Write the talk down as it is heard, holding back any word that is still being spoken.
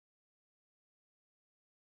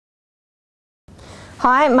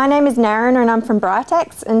Hi, my name is Naren and I'm from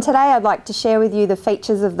Britax, and today I'd like to share with you the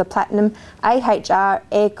features of the Platinum AHR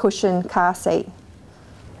Air Cushion car seat.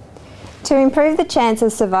 To improve the chance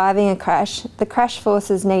of surviving a crash, the crash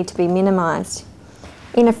forces need to be minimised.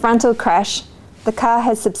 In a frontal crash, the car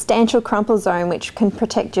has substantial crumple zone which can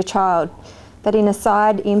protect your child, but in a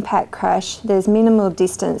side impact crash, there's minimal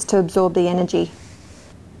distance to absorb the energy.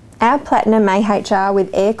 Our Platinum AHR with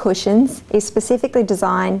air cushions is specifically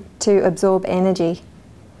designed to absorb energy.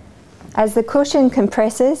 As the cushion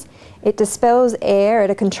compresses, it dispels air at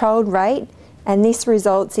a controlled rate, and this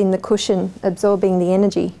results in the cushion absorbing the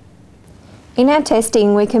energy. In our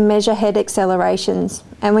testing, we can measure head accelerations,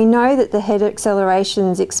 and we know that the head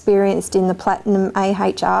accelerations experienced in the Platinum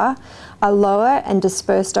AHR are lower and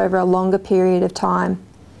dispersed over a longer period of time.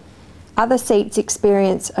 Other seats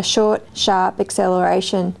experience a short, sharp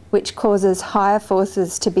acceleration, which causes higher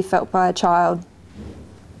forces to be felt by a child.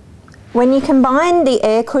 When you combine the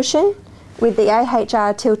air cushion with the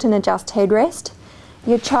AHR Tilt Adjust headrest,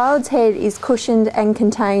 your child's head is cushioned and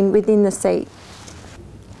contained within the seat.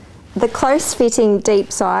 The close-fitting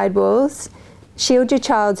deep sidewalls shield your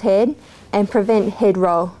child's head and prevent head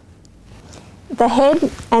roll. The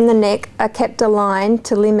head and the neck are kept aligned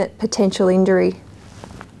to limit potential injury.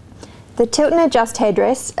 The Tilt and Adjust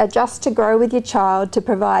headrest adjusts to grow with your child to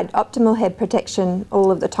provide optimal head protection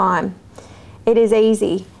all of the time. It is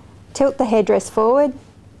easy. Tilt the headrest forward,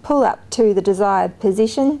 pull up to the desired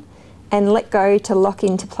position, and let go to lock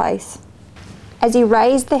into place. As you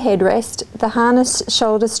raise the headrest, the harness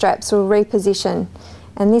shoulder straps will reposition,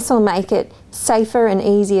 and this will make it safer and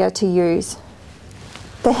easier to use.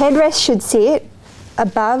 The headrest should sit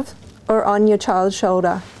above or on your child's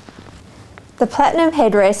shoulder. The Platinum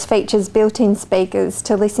headrest features built-in speakers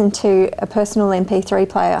to listen to a personal MP3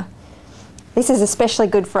 player. This is especially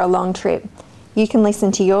good for a long trip. You can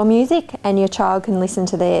listen to your music and your child can listen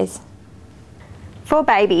to theirs. For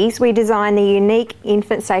babies, we designed the unique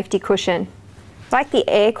infant safety cushion. Like the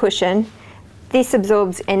air cushion, this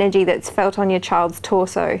absorbs energy that's felt on your child's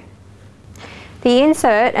torso. The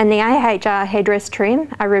insert and the AHR headrest trim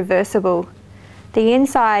are reversible. The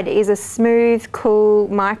inside is a smooth, cool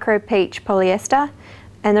micro peach polyester,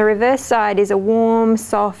 and the reverse side is a warm,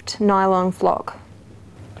 soft nylon flock.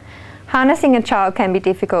 Harnessing a child can be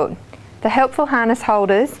difficult. The helpful harness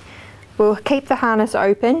holders will keep the harness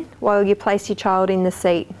open while you place your child in the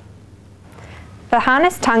seat. The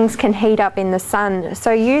harness tongues can heat up in the sun,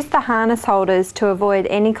 so use the harness holders to avoid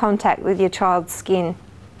any contact with your child's skin.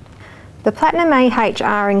 The Platinum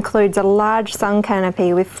AHR includes a large sun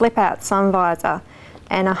canopy with flip-out sun visor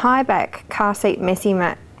and a high-back car seat messy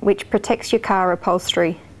mat which protects your car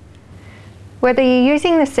upholstery. Whether you're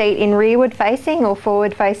using the seat in rearward-facing or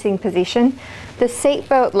forward-facing position, the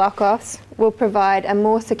seatbelt lock-offs will provide a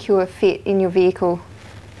more secure fit in your vehicle.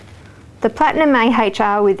 The Platinum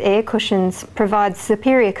AHR with air cushions provides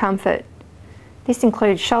superior comfort. This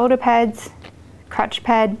includes shoulder pads, crutch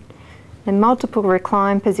pad, and multiple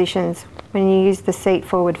recline positions when you use the seat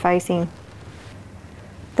forward-facing.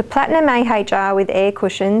 The Platinum AHR with air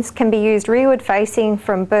cushions can be used rearward-facing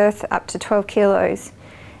from birth up to 12 kilos.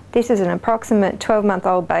 This is an approximate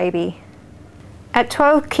 12-month-old baby. At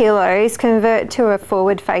 12 kilos, convert to a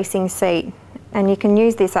forward-facing seat, and you can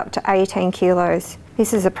use this up to 18 kilos.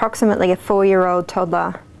 This is approximately a 4-year-old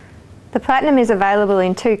toddler. The Platinum is available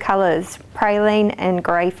in 2 colours, praline and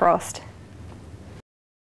grey frost.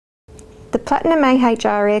 The Platinum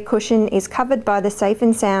AHR air cushion is covered by the Safe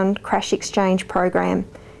and Sound Crash Exchange program.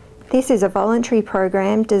 This is a voluntary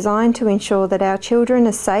program designed to ensure that our children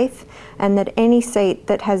are safe and that any seat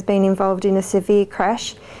that has been involved in a severe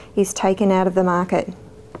crash is taken out of the market.